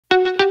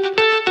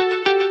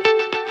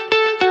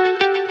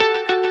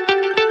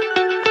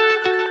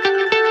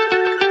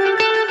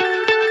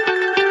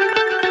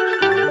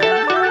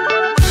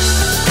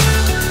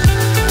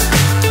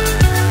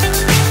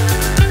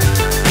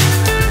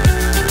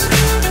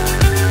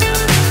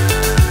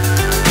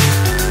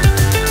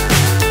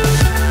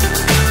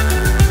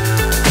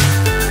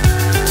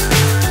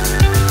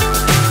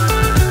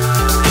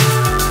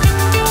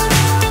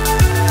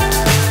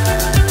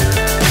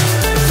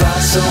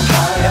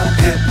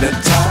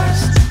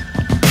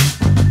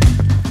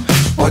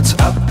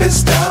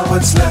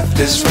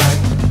is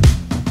right.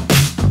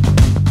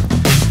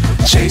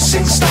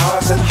 Chasing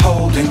stars and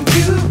holding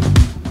you.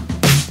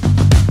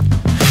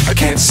 I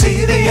can't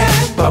see the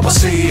end, but we'll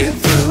see it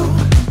through.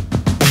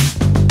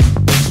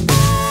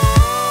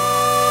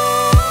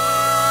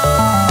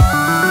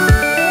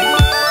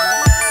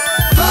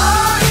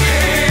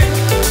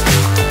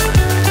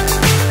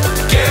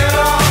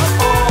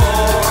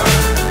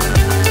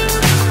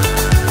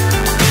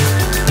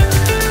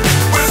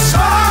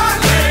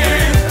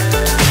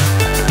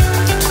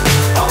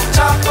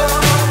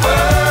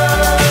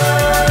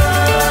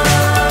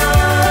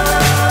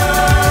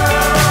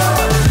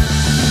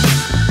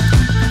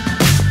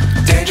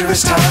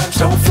 Times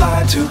don't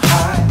fly too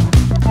high.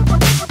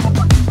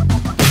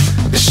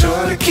 Be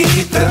sure to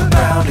keep the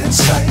ground in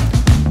sight.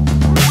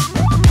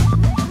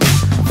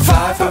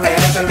 Fly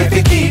forever if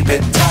you keep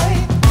it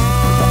tight.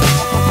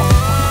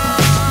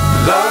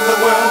 Love the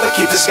world but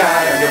keep the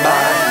sky on your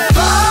mind.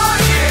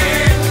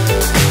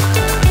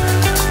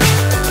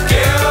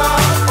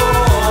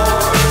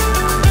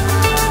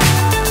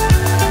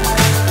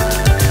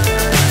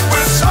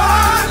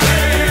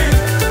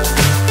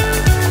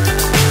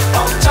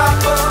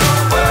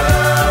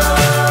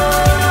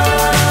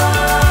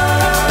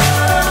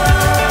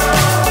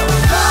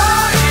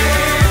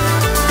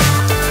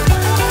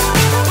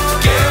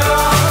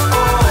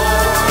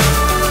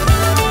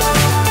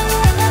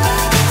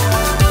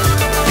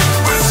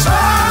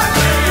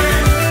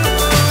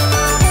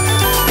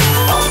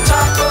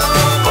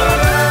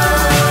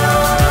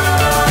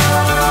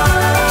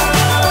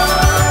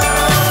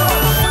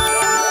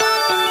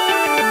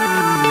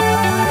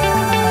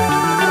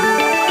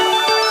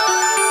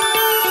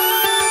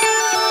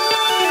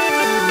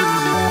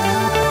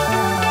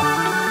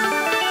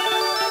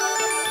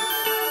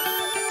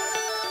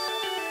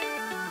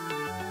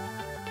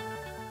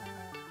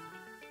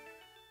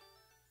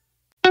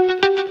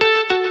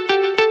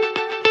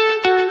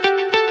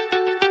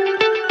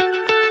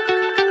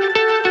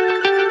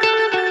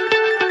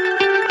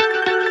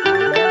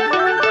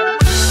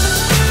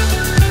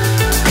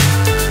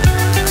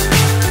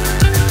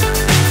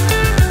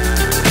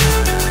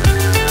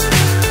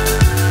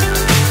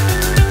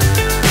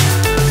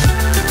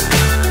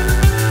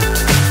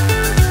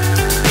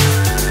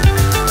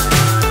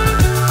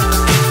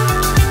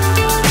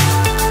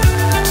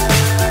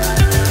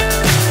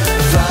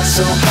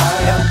 So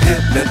high I'm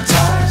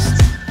hypnotized.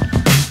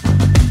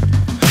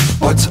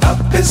 What's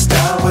up is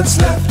down, what's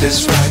left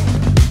is right.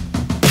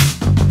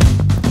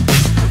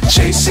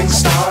 Chasing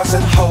stars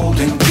and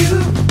holding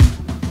you.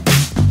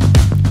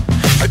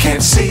 I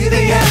can't see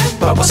the end,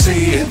 but we'll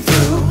see it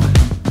through.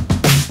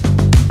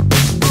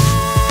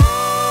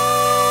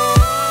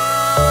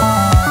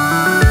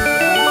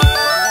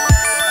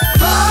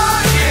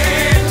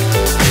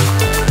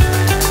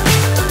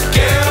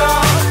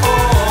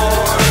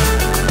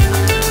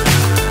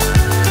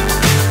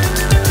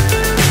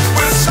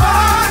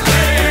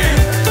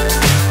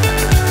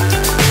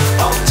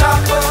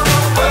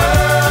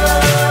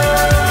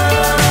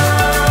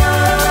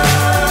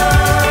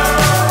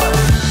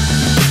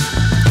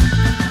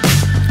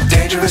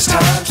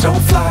 Times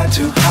don't fly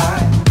too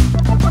high.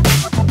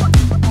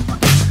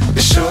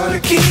 Be sure to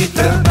keep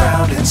the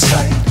ground in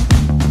sight.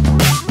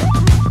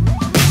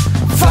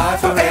 Fly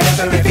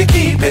forever if you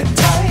keep it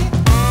tight.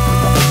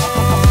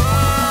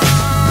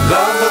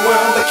 Love the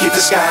world but keep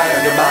the sky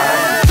on your mind.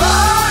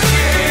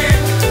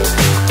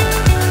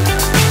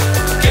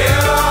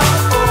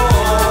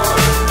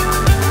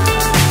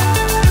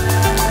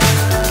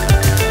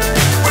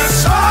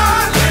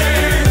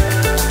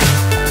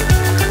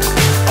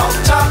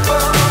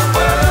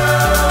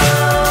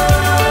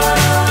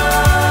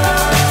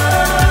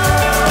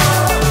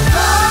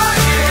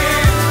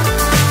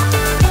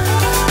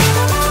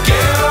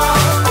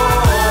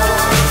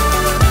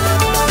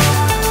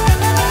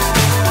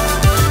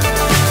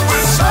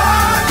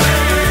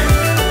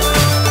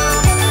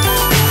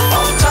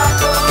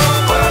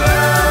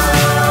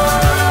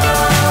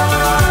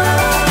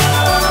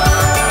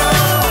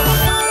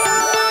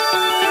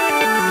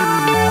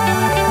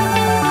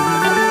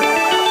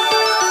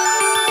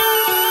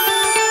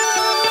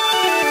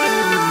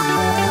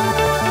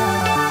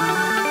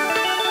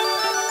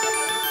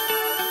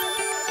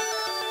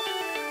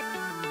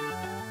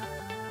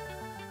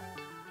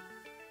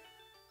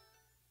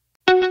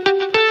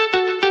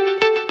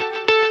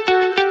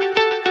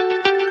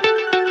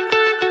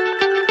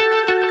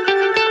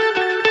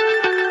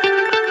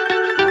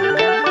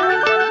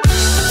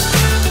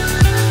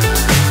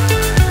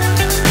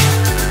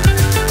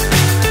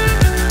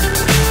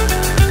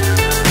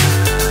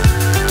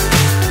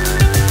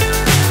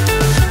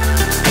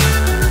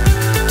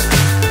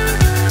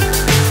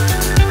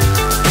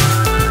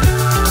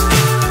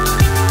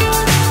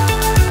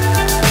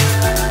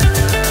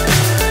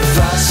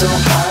 So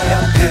high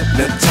I'm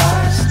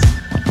hypnotized.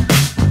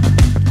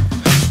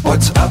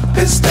 What's up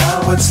is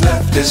down, what's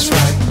left is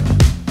right.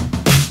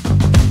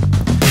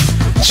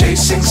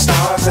 Chasing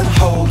stars and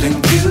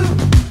holding you.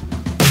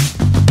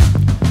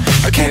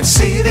 I can't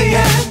see the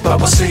end, but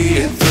we'll see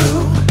it through.